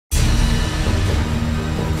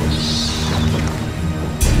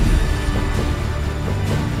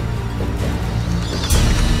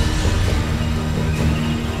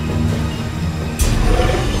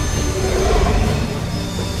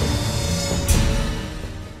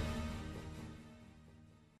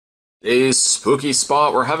Today's spooky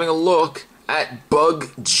spot, we're having a look at bug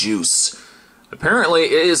juice. Apparently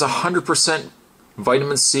it is 100%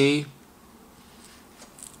 vitamin C.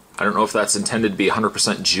 I don't know if that's intended to be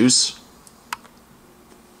 100% juice.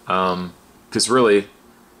 Because really,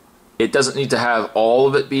 it doesn't need to have all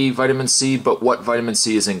of it be vitamin C, but what vitamin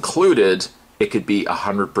C is included, it could be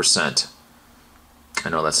 100%. I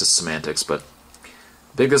know that's just semantics, but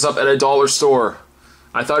pick this up at a dollar store.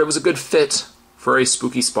 I thought it was a good fit for a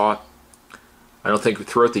spooky spot. I don't think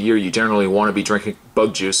throughout the year you generally want to be drinking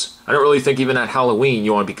bug juice. I don't really think even at Halloween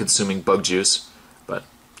you want to be consuming bug juice. But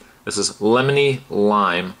this is lemony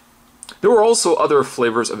lime. There were also other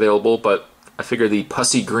flavors available, but I figured the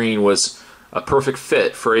pussy green was a perfect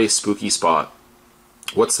fit for a spooky spot.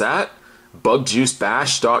 What's that?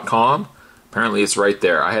 Bugjuicebash.com? Apparently it's right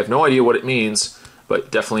there. I have no idea what it means,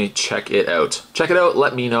 but definitely check it out. Check it out,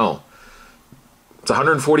 let me know. It's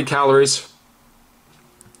 140 calories.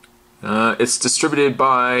 It's distributed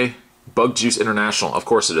by Bug Juice International. Of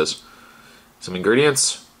course it is. Some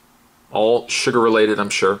ingredients, all sugar related, I'm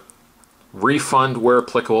sure. Refund where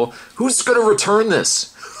applicable. Who's going to return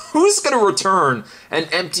this? Who's going to return an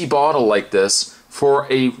empty bottle like this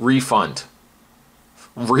for a refund?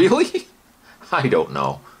 Really? I don't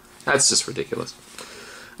know. That's just ridiculous.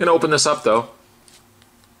 I'm going to open this up though.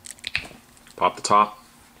 Pop the top.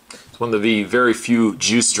 It's one of the very few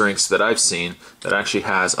juice drinks that I've seen that actually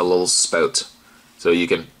has a little spout. So you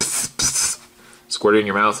can squirt it in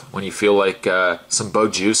your mouth when you feel like some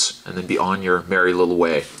bug juice and then be on your merry little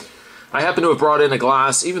way. I happen to have brought in a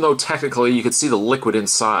glass, even though technically you can see the liquid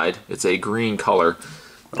inside. It's a green color.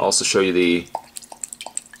 I'll also show you the...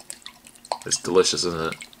 It's delicious,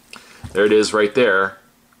 isn't it? There it is right there.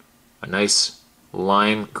 A nice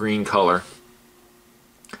lime green color.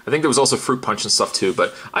 I think there was also fruit punch and stuff too,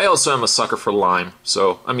 but I also am a sucker for lime,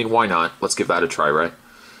 so, I mean, why not? Let's give that a try, right?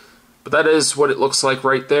 But that is what it looks like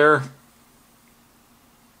right there.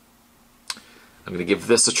 I'm going to give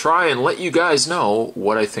this a try and let you guys know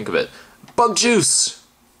what I think of it. Bug juice!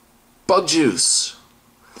 Bug juice!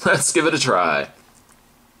 Let's give it a try.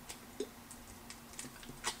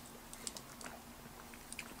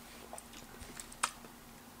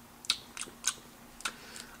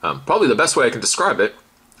 Probably the best way I can describe it,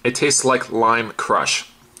 it tastes like Lime Crush.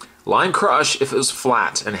 Lime Crush, if it was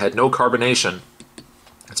flat and had no carbonation,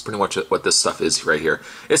 that's pretty much what this stuff is right here.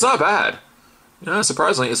 It's not bad.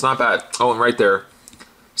 Surprisingly, it's not bad. Oh, and right there,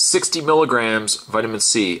 60 milligrams vitamin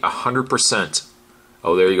C, 100%.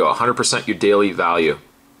 Oh, there you go, 100% your daily value.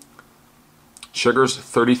 Sugars,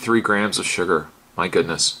 33 grams of sugar. My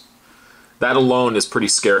goodness. That alone is pretty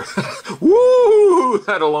scary. Woo!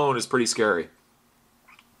 That alone is pretty scary.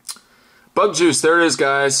 Bug juice, there it is,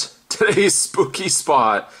 guys. Today's spooky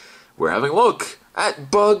spot. We're having a look at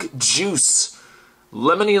bug juice.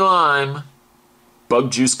 Lemony lime, bug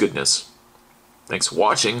juice goodness. Thanks for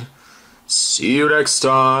watching. See you next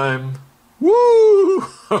time. Woo!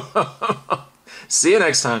 See you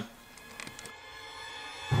next time.